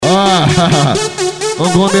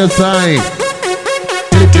Vamos começar, hein?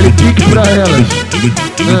 Ele pique pra elas.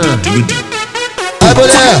 Ai,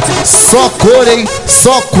 mulher, só couro, hein?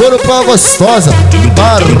 Só couro pra gostosa.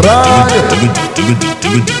 Baralho.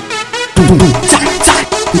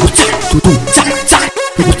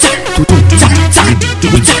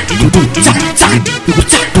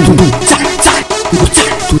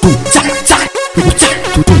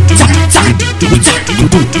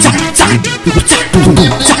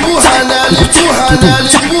 Empurra nela,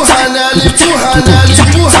 empurra nela, empurra nela,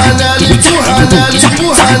 empurra nela,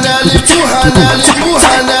 empurra nela, empurra nela, empurra nela,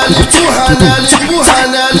 empurra nela, empurra nela, empurra nela, empurra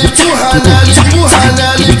nela, empurra nela, empurra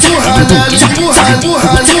nela, empurra nela, empurra,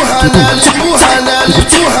 empurra, empurra nela, empurra nela,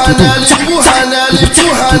 empurra nela, empurra nela,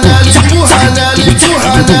 empurra nela, empurra nela, empurra nela, empurra,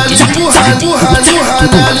 empurra, empurra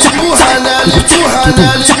nela, empurra nela, empurra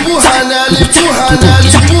nela, empurra nela, empurra nela, empurra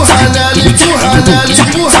nela, empurra nela,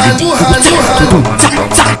 empurra, empurra, empurra.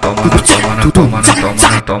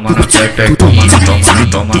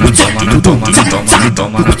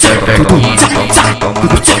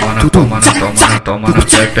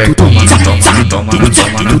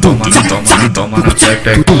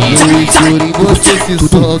 Você se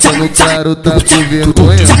solta no claro, tá com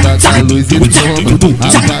vergonha. Apaga a luz e toma,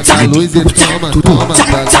 apaga a luz e toma, toma,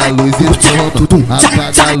 apaga a luz e toma,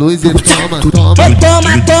 apaga a luz e toma, toma.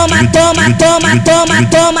 Toma, toma, toma, toma, toma,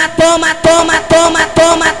 toma, toma, toma, toma,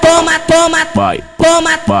 toma, toma, toma, vai,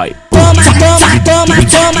 toma, vai, toma, toma, toma,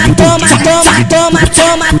 toma, toma, toma, toma,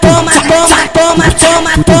 toma, toma, toma, toma,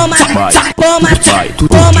 toma, toma, vai, toma, vai,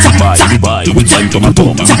 toma, vai, vai, vai, toma,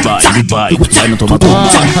 toma, vai, vai, vai, no toma, toma.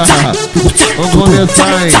 Vamos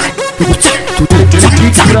começar, hein? Ele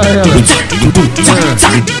pique pra elas.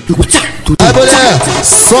 Ai, mulher,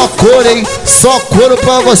 só couro, hein? Só couro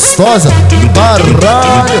pra gostosa.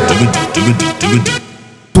 Baralho.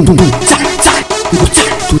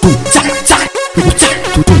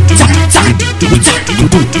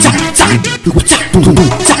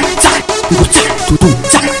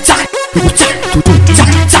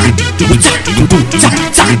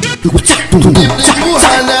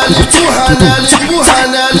 Empurra nela, empurra nela, empurra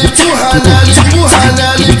nela, empurra nela,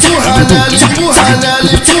 empurra nela, empurra nela, empurra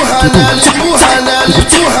nela, empurra nela, empurra nela,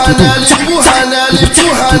 empurra nela, empurra nela, empurra nela,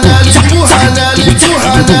 empurra nela, empurra nela,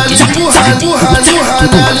 empurra, empurra, empurra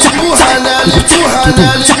nela, empurra nela, empurra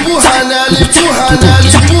nela, empurra nela, empurra nela,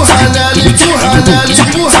 empurra nela, empurra nela, empurra,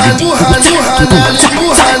 empurra, empurra nela,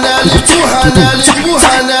 empurra nela, empurra nela,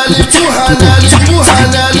 empurra nela, empurra nela, empurra nela,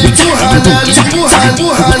 empurra nela, empurra,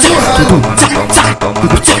 empurra, empurra.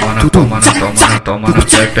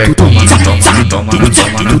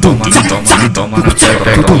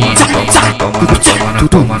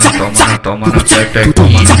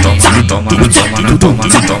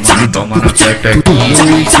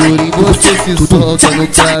 Você se solta no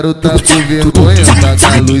claro, tá com vergonha. Apaga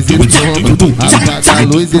a luz e toma, apaga a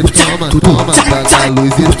luz e toma, toma, apaga a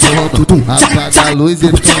luz e toma, apaga a luz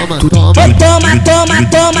e toma, toma. toma, toma,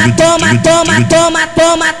 toma, toma, toma, toma,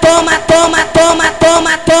 toma, toma, toma, toma,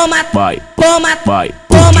 toma, toma, vai, toma, vai,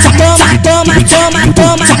 toma, toma, toma, toma,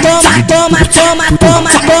 toma, toma, toma, toma,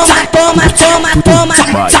 toma, toma, toma, toma, toma,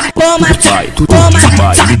 vai, toma, vai, toma,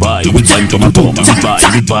 vai, vai, vai, toma, toma, vai,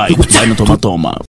 vai, vai, no toma, toma.